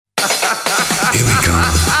Here we go.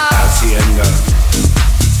 Hacienda.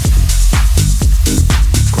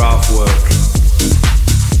 Kraftwerk.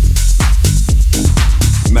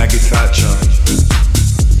 Maggie Thatcher.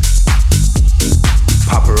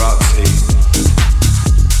 Paparazzi.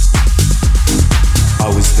 I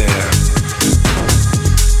was there.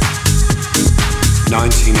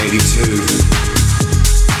 1982.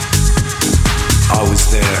 I was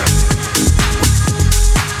there.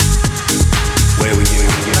 Where were you?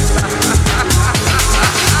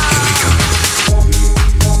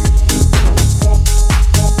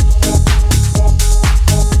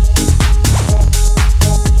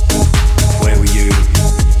 Where were you?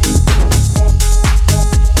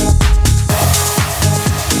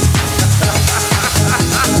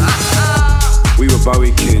 We were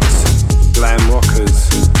Bowie kids, glam rockers,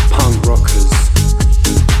 punk rockers,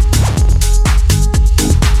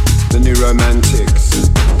 the new romantics,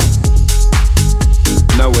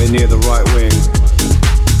 nowhere near the right wing.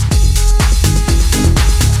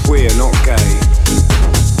 We're not gay,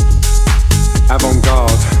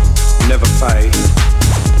 avant-garde, never fade.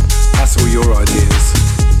 That's all your ideas.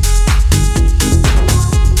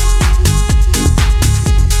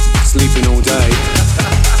 Sleeping all day.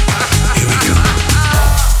 Here we go.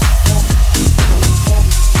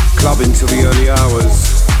 Clubbing till the early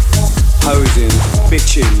hours, posing,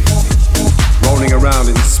 bitching, rolling around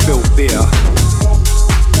in spilt beer.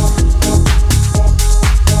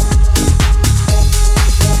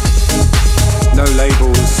 No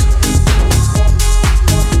labels.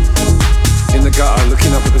 In the gutter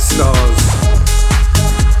looking up at the stars.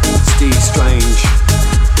 Steve Strange,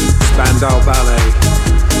 Spandau Ballet,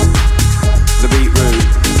 The Beetroot.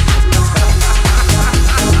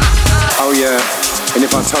 Oh yeah, and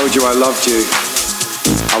if I told you I loved you,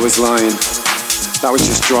 I was lying. That was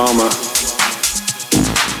just drama.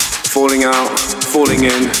 Falling out, falling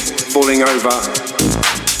in, falling over.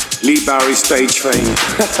 Lee Barry stage fame.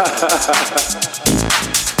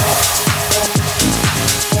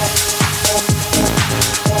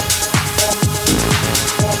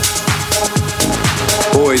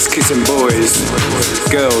 Boys kissing boys,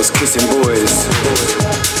 girls kissing boys.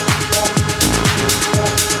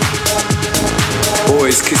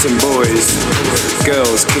 Boys kissing boys,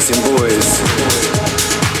 girls kissing boys.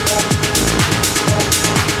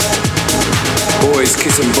 Boys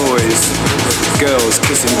kissing boys, girls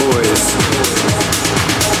kissing boys.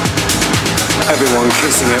 Everyone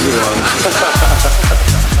kissing everyone.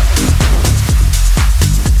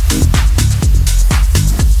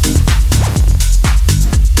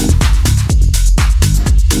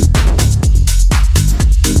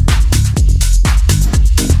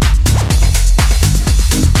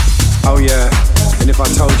 Oh yeah, and if I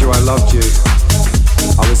told you I loved you,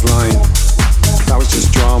 I was lying. That was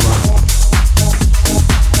just drama.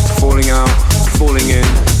 Falling out, falling in,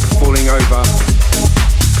 falling over.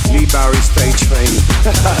 Lee Barry stage fame.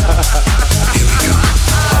 Here we go.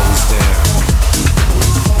 I was there.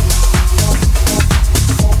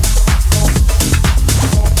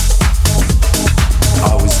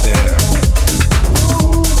 I was there.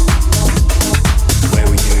 Where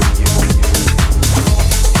were you?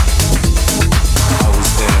 I was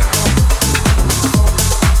there.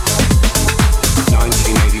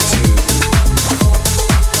 1982.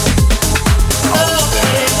 I was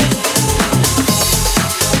there. Where were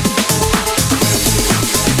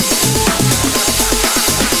you?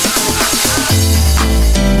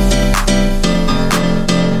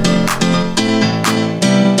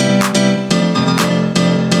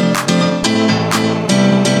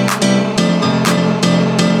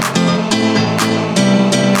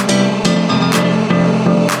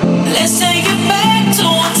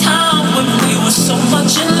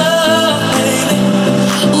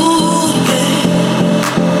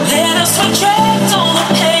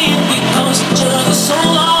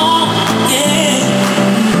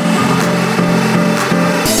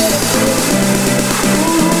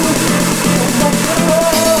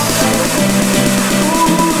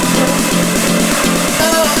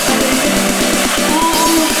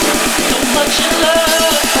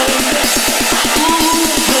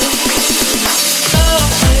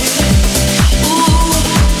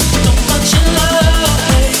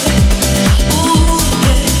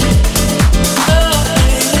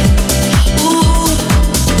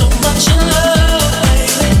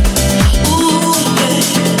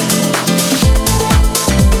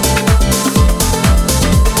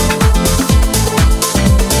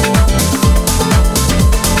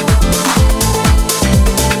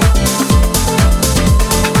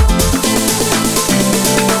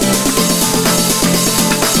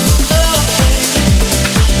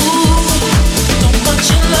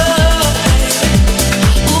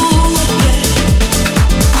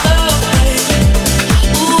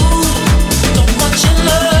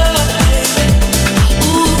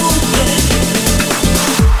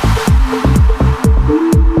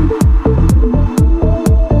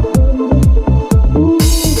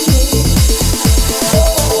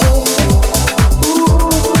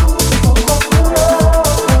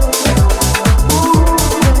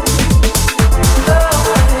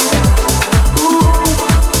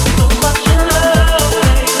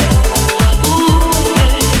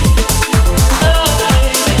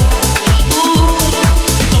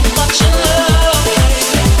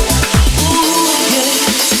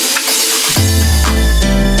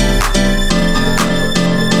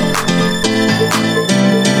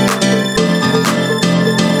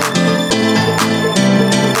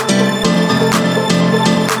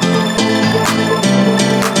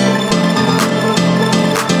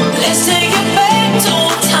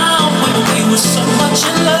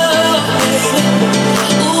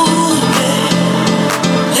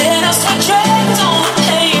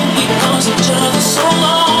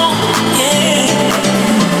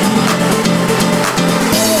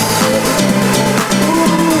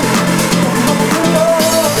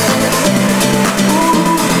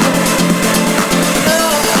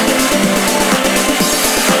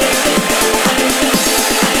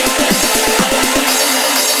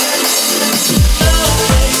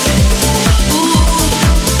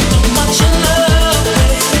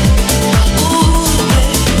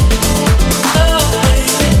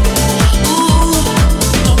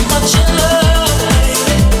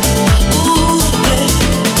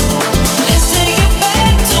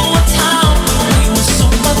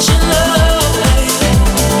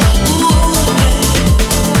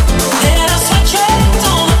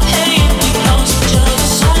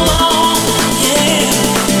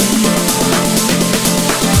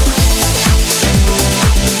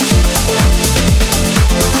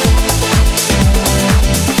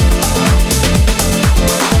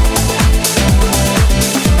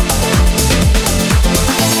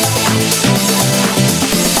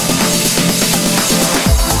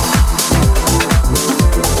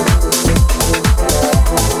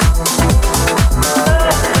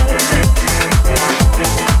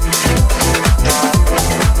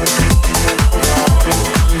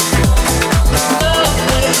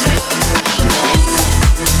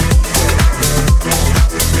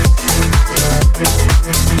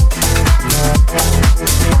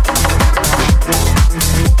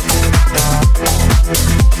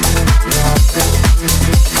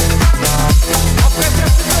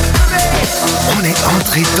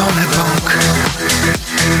 Entrer dans la banque,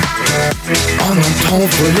 en entrant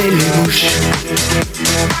voler les mouches.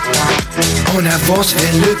 On avance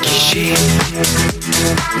vers le guichet,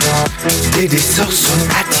 des sorts sont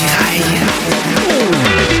attirails.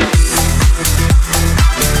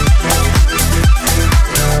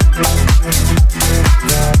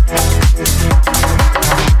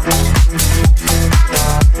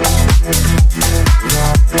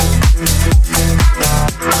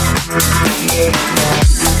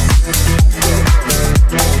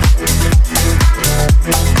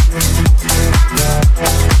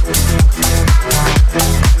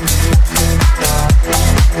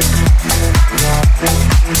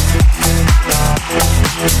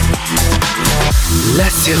 La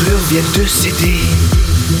serrure vient de céder,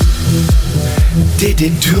 des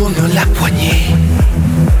détourne la poignée.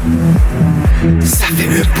 Ça fait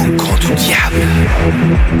un boucan du diable.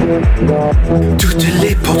 Toutes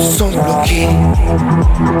les portes sont bloquées.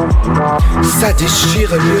 Ça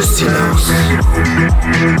déchire le silence.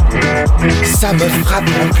 Ça me frappe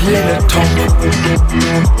en pleine tempe.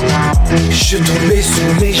 Je tombais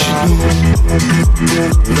sous mes genoux.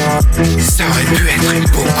 Ça aurait pu être un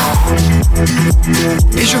beau coup.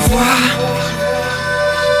 Et je vois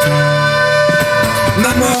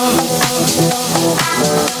ma mort.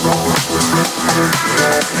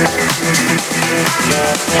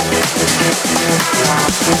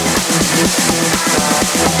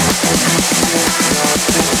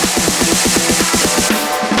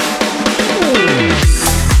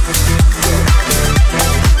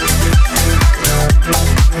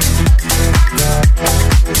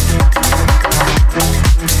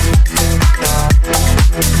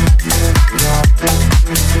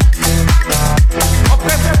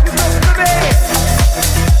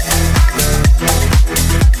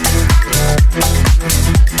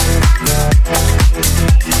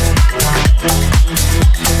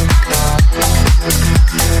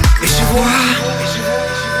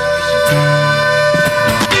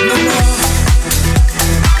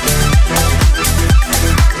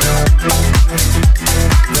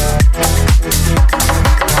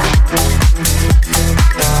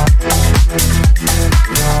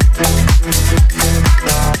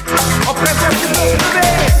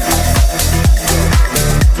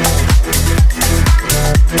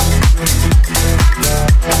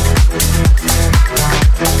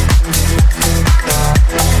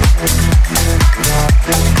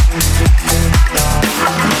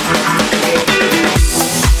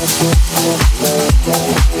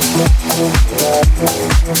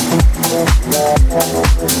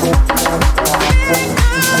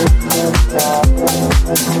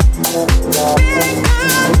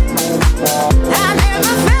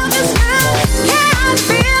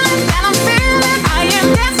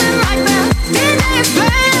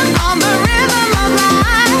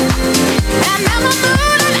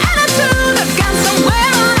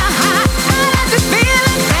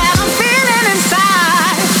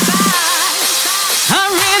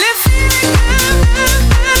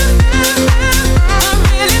 I'm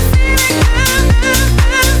really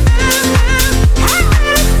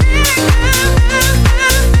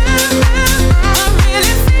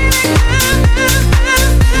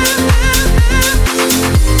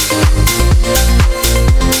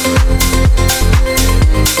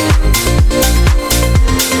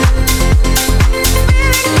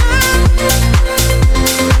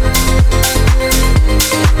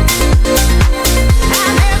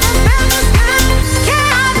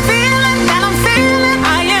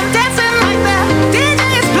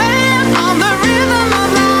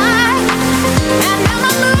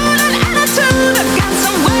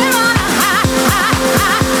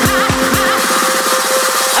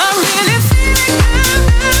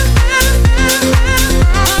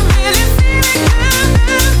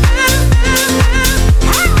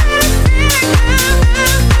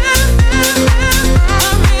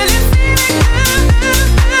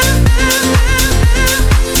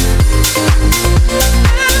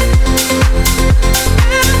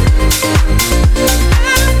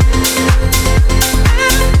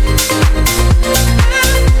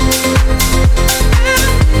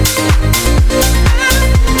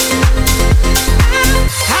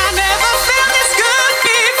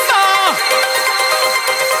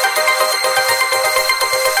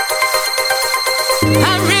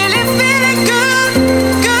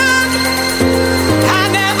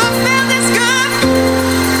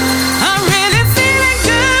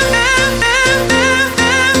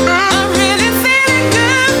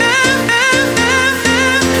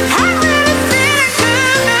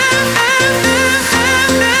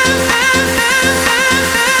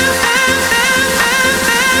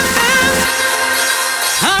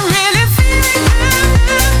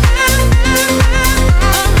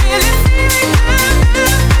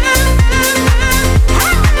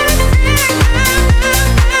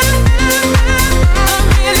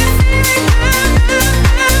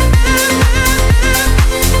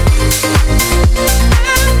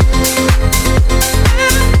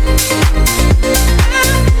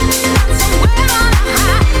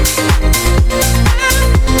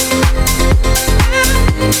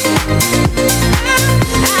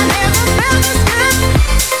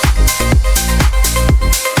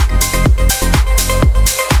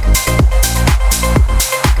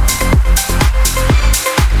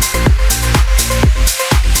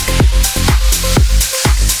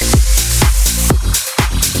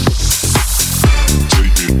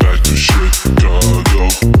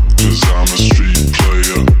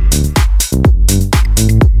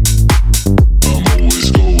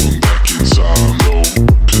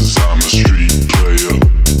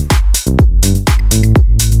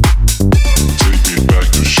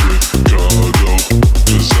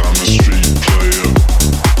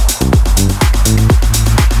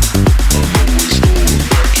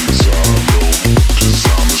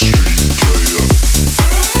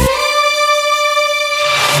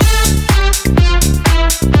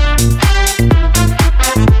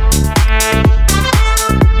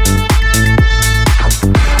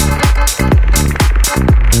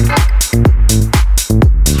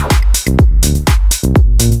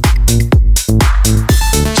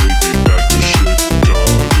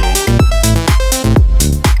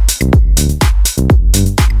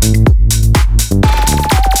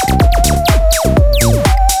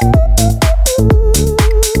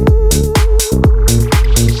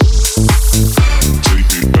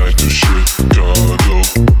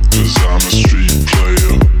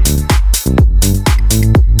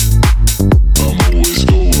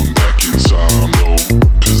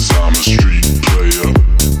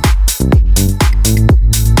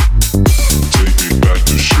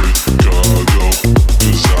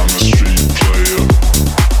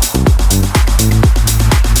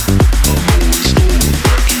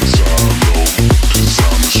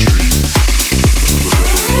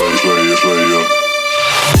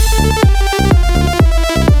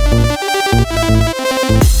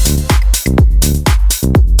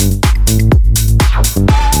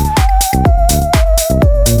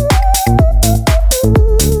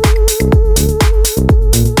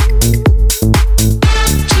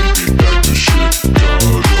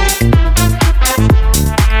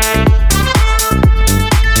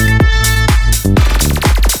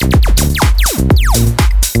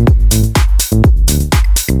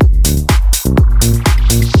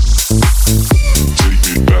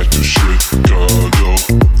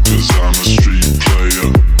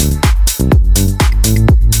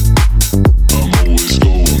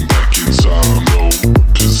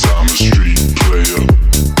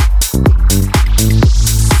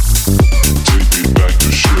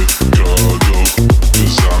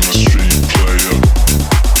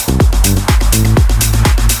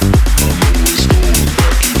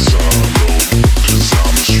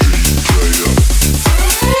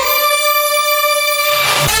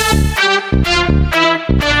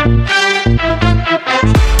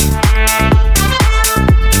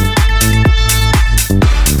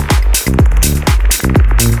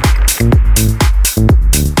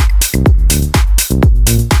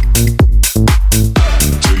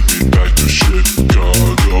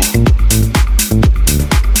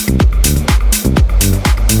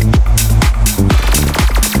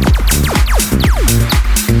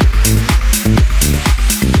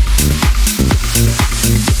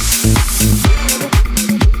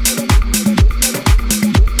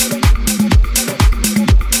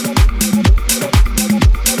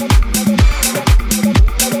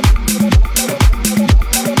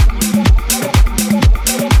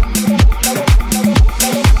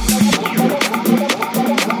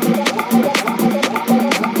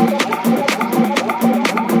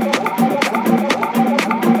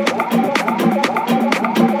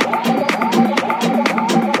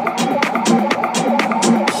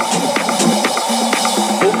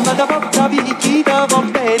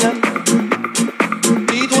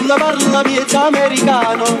parla miezza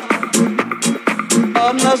americano,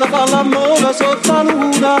 donna sa fa l'amore sotto la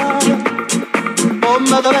luna,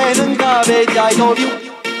 come da bene in cave di I love you,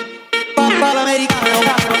 papà l'americano.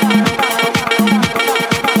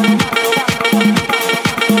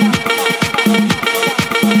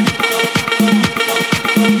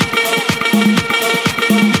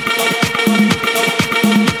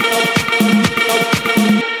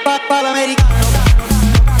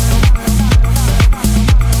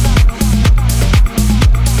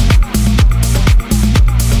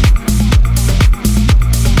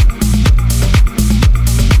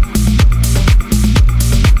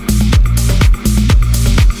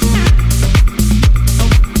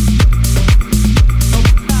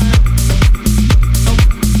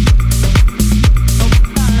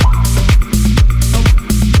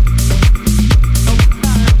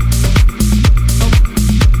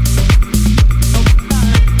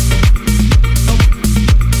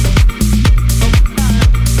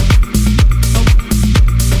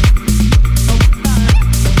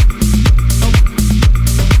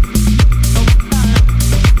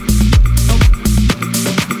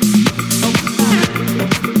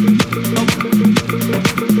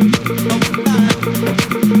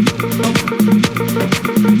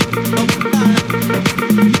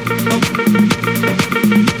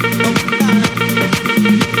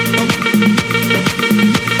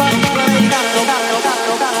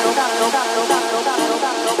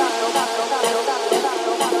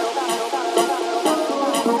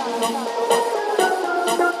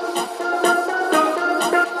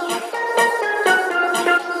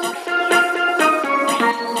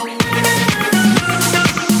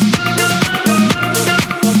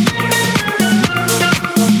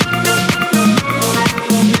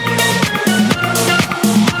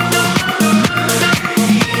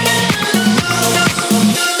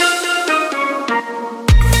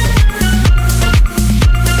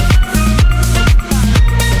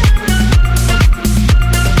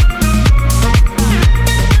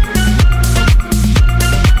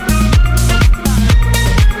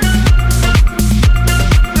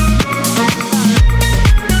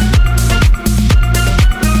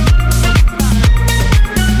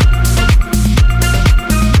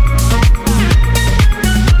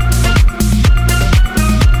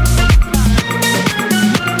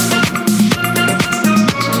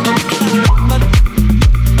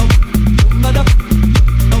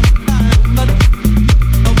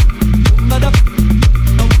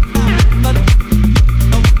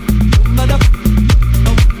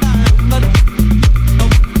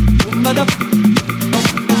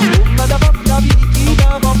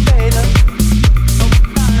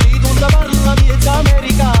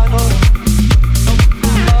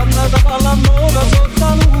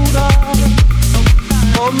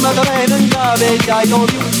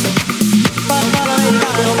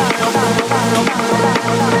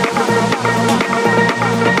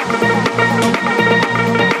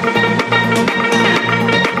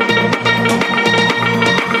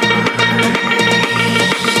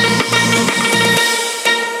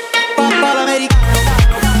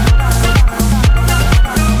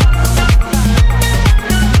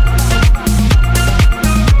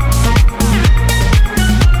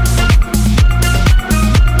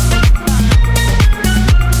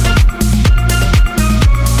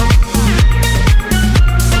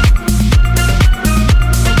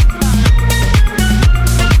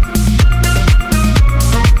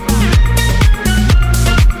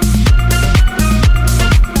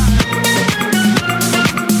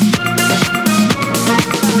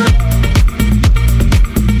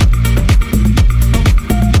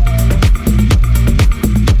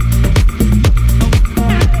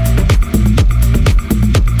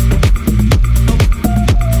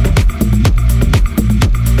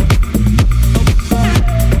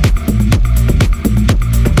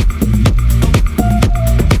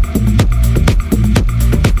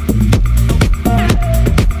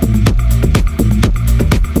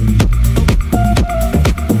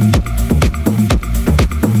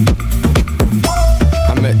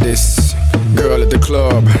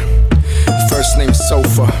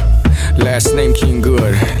 Last name King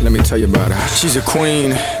Good, let me tell you about her. She's a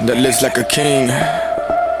queen that lives like a king.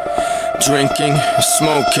 Drinking,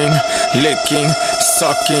 smoking, licking,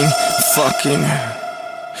 sucking, fucking.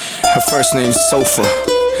 Her first name's Sofa,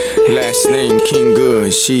 last name King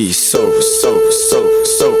Good. She's so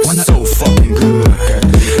fucking good.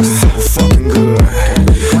 So fucking good.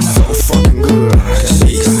 So fucking good.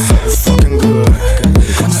 She's so fucking good.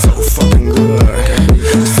 So fucking good.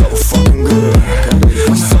 So fucking good.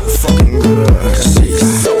 So fucking good.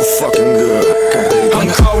 She's so fucking good. I'm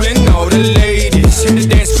calling all the ladies in the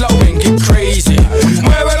dance floor and get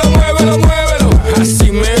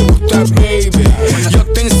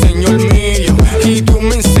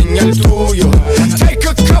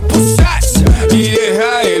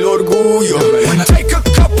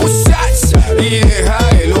y deja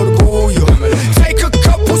el orgullo. Take a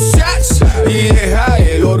couple shots y deja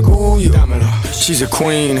el orgullo. She's a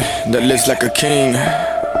queen that lives like a king.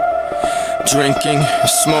 Drinking,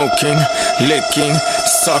 smoking, licking,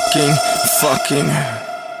 sucking, fucking.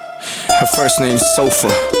 Her first name's Sofa,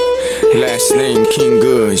 last name King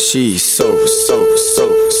Good. She's so fucking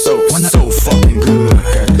good. So fucking good.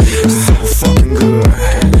 So fucking good.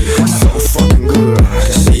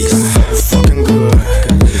 She's so fucking good.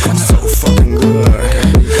 So fucking good.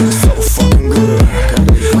 So fucking good.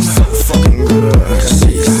 So fucking good.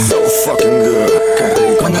 She's so fucking good.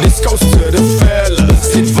 This goes to the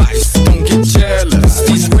fellas. Advice, don't get jealous.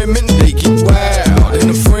 These women, they get wild, and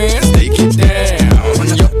the friends, they get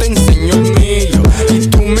down. Yo te enseño el mío y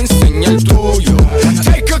tú me enseñas el tuyo.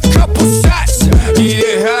 Take a couple shots y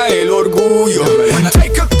deja el orgullo.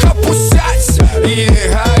 Take a couple shots y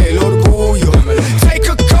deja el orgullo. Take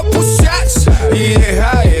a couple shots y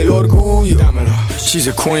deja el orgullo. She's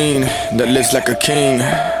a queen that lives like a king.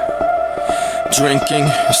 Drinking,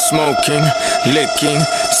 smoking, licking,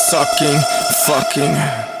 sucking, fucking.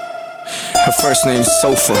 Her first name's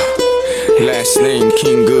Sofa, last name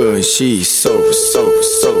King Good. She's so fucking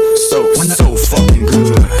good. So fucking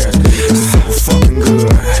good. So fucking good.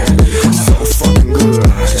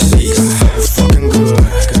 She's so fucking good.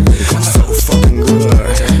 So fucking good.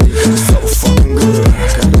 So fucking good.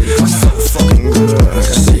 So fucking good.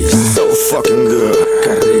 She's so fucking good.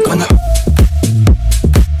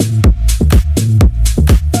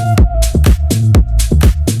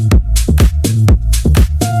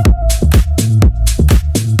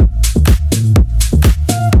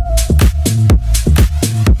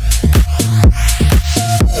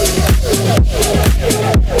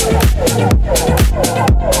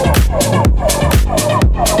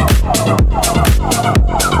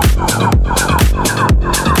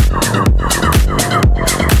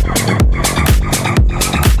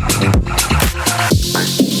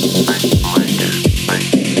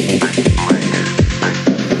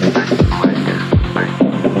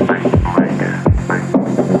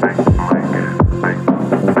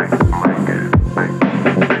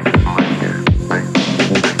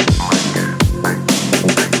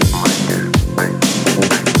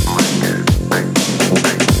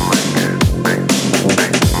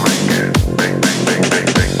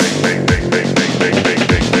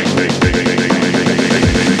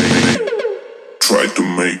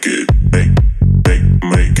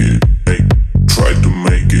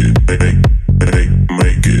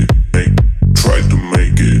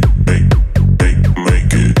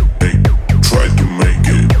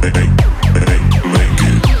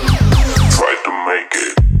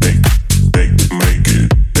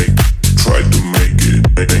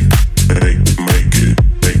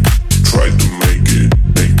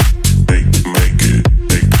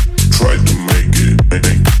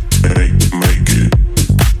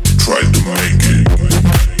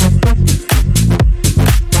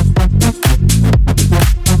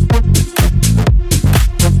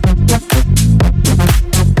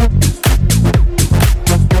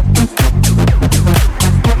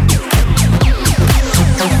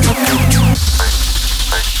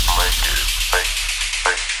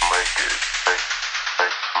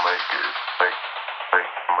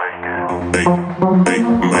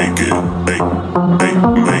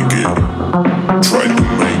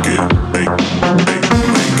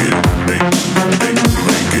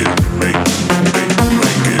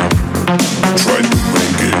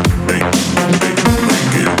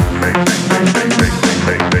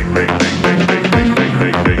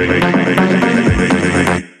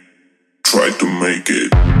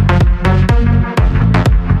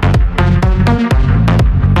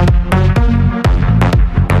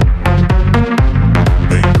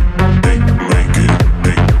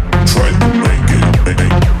 Try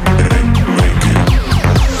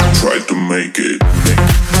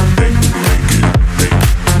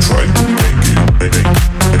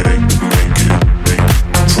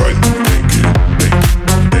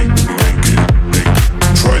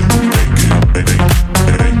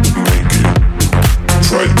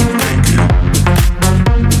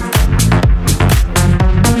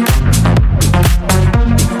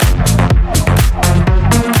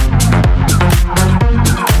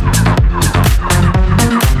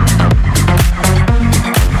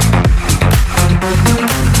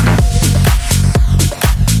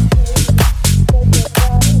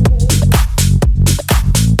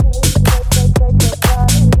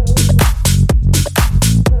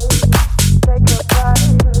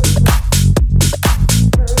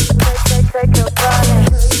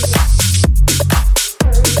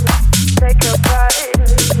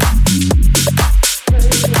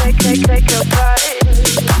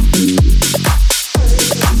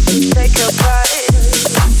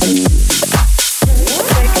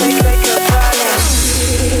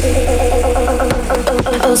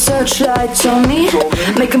Searchlights on me,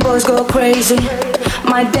 making boys go crazy.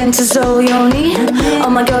 My dance is all you need. All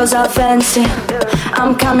my girls are fancy.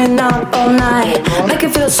 I'm coming out all night, make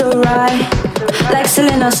it feel so right, like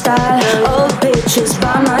Selena style. Old bitches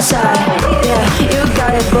by my side. Yeah, you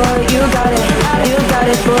got it, boy, you got it. You got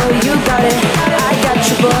it, boy, you got it. I got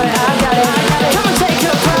you, boy, I got it. Come on, take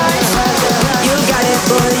your prize. You got it,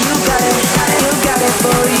 boy, you got it. You got it,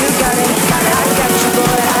 boy, you got it. I got you,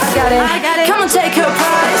 boy, I got it. Come on, take your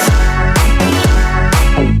prize.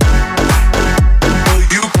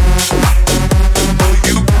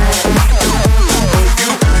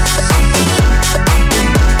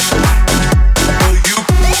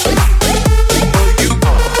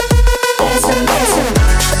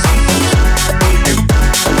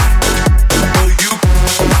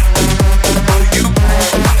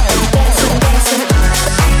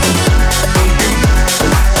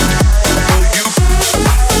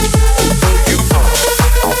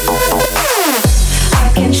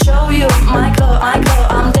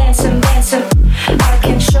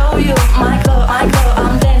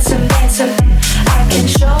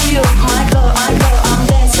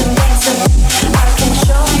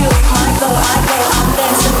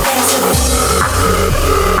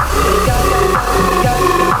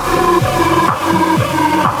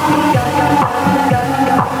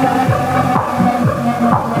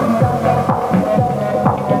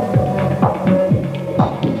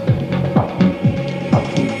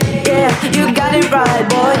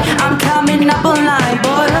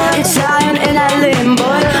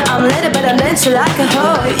 Like a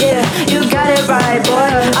hoe, yeah, you got it right,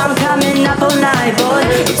 boy. I'm coming up all night, boy.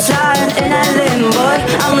 It's tired and I limb, boy.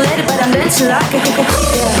 I'm late, but I'm dancing like a hoe,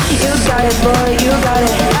 yeah. You got it, boy, you got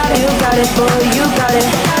it. You got it, boy, you got it.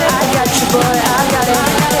 I got you, boy, I got it.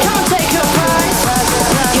 Come on, take your prize.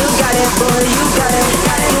 You got it, boy, you got it.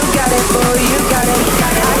 You got it, boy, you got it.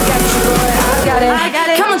 I got you, boy, I got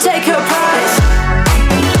it. Come on, take your prize.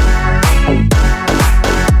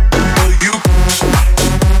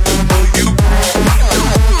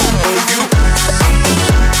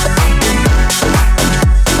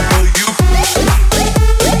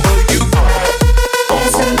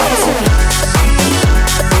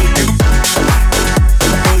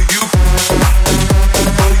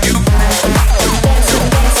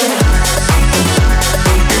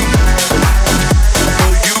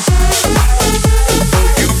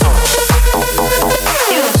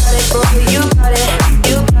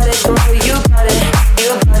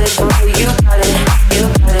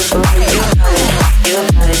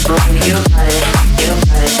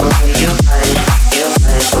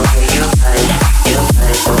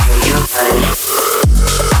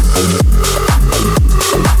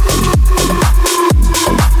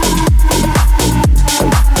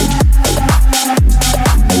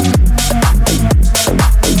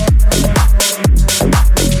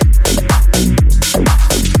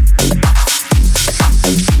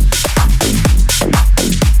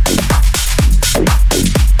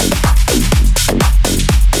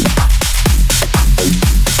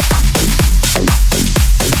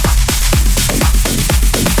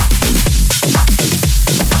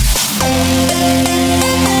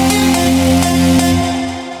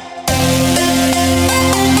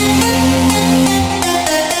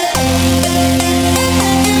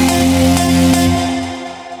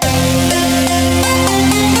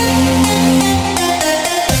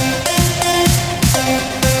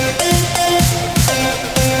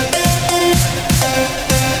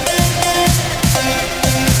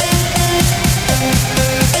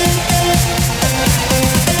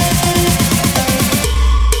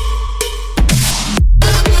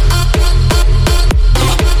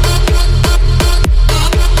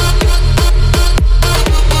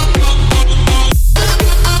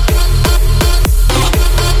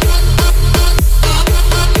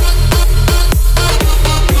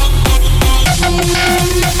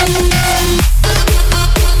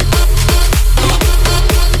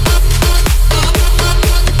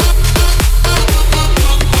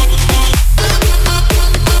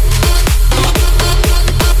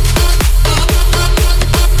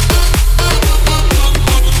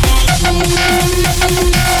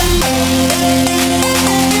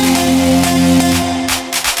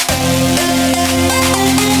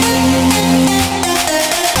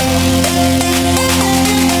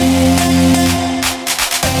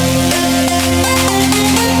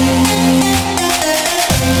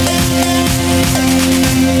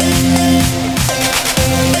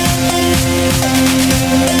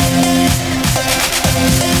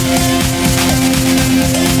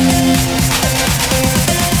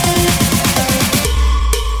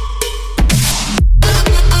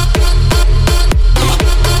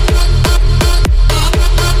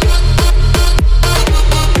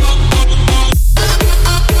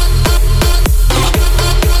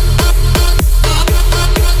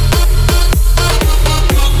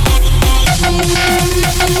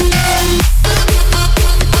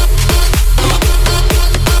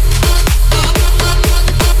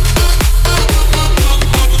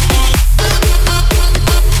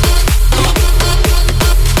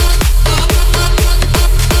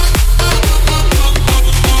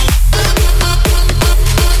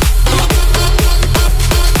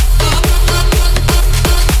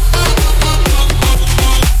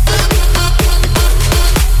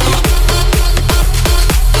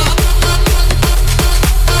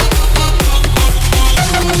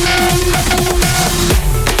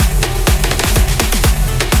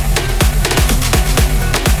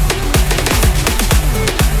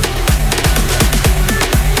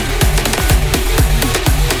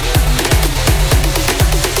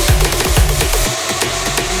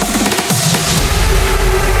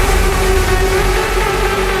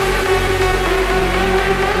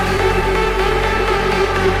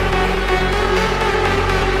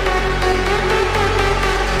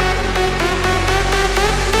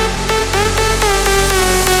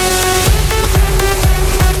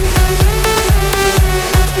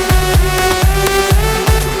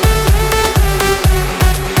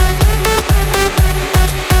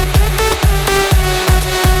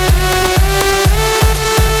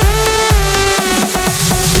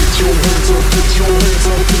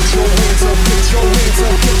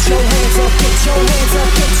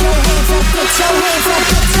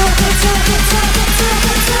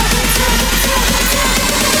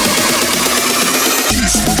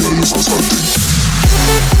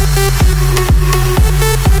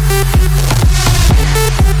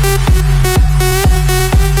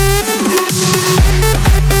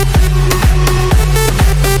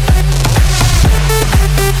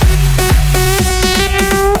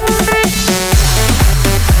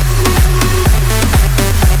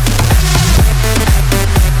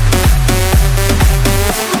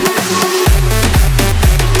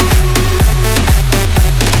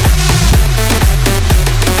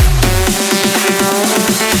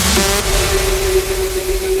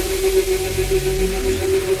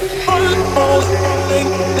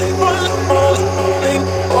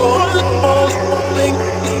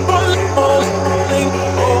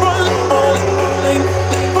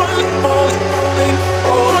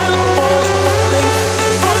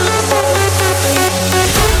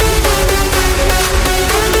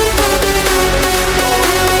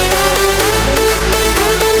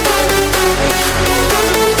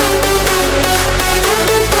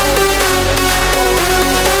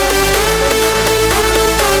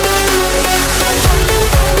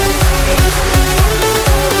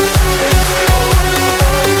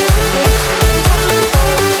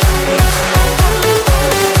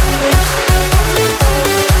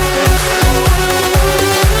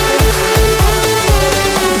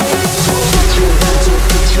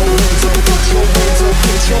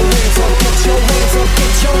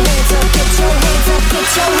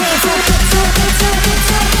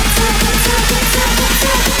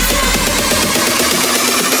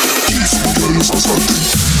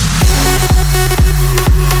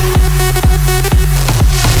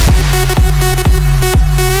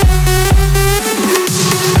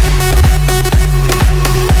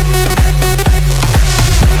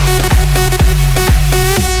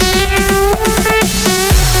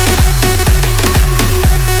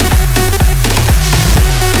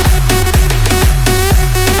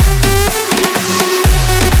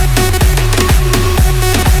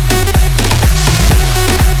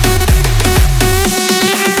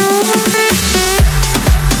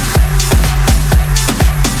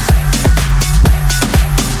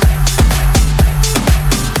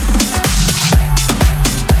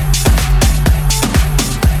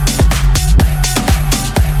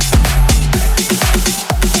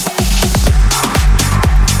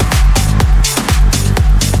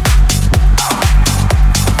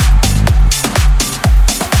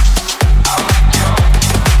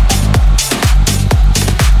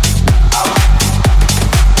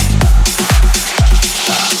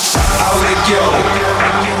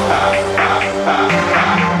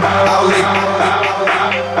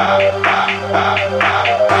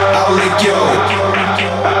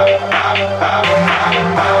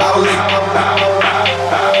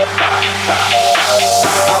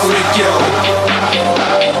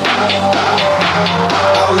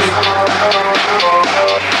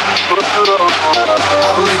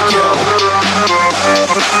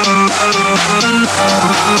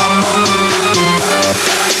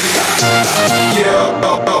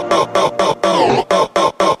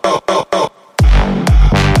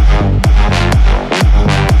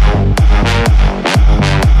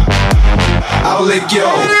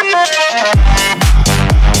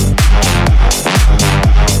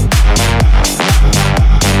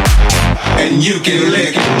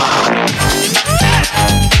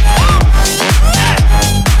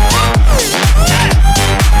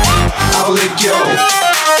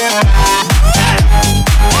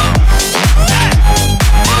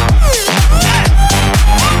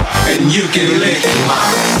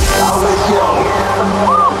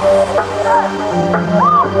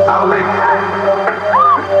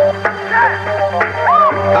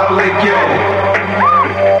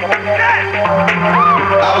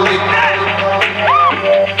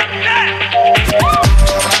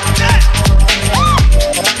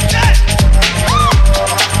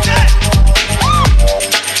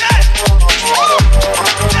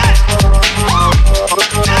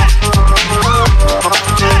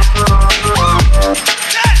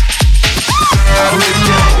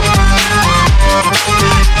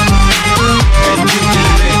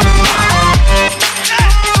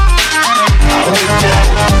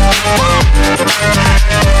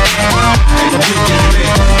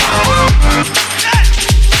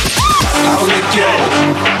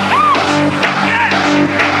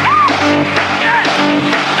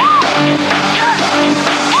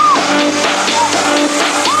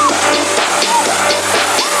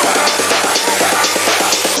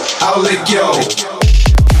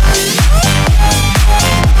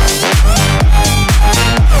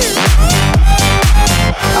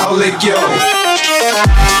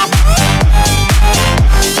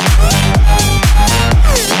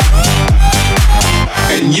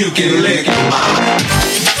 and you can lick mine.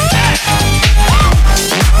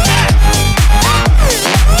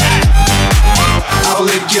 I'll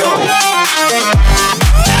lick yours.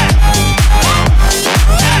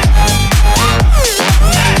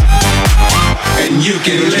 And you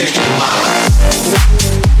can lick mine.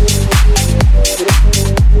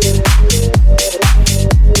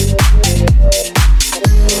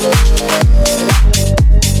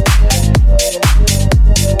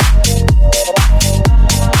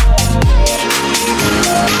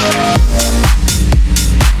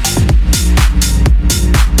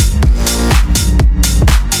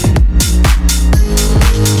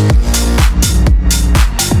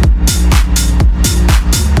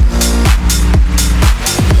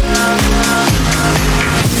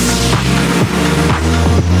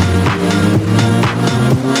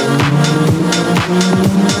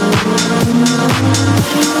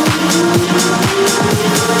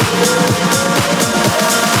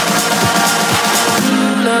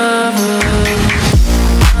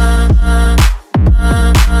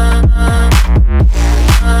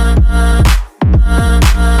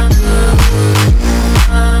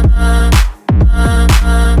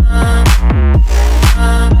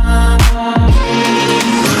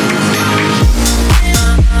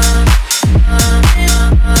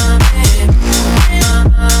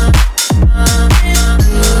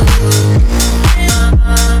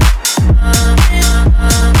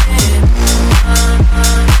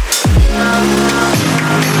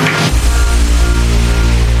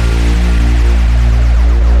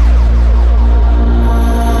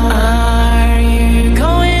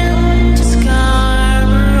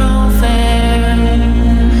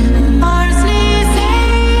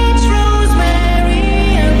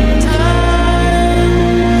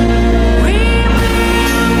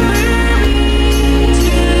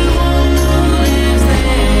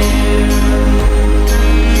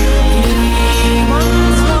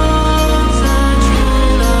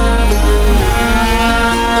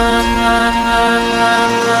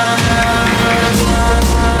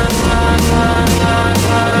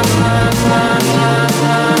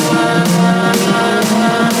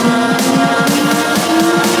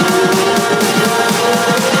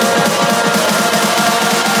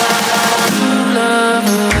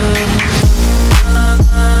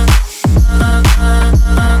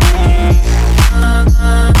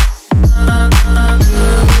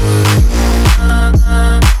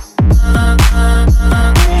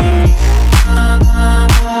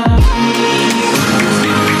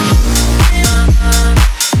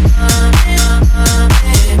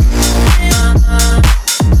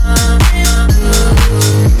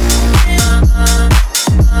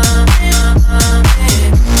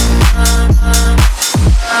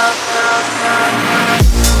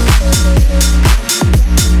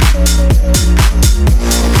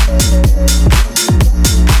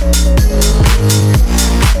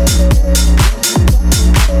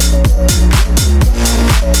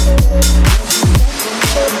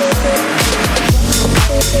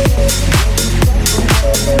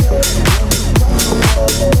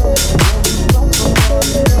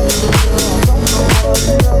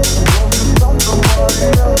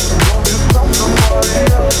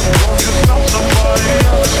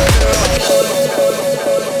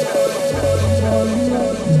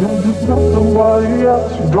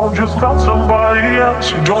 don't just got somebody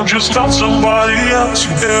else. You don't just got somebody else.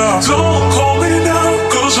 Yeah. Don't call me now,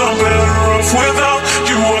 cause I'm better off without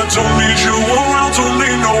you. I don't need you around, don't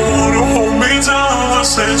need no one to hold me down. I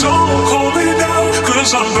say don't call me now,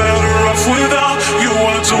 cause I'm better off without you.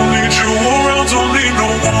 I don't need you around, don't need no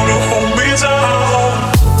one to hold me down.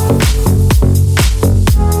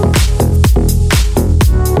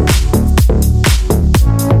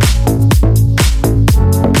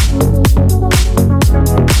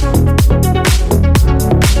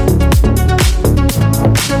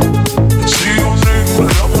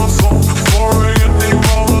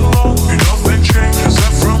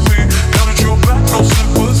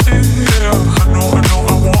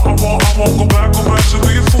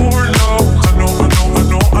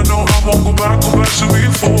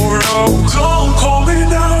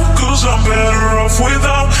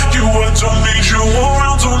 Without you, I don't need you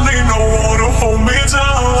around, don't need no one to hold me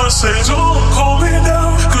down. I say don't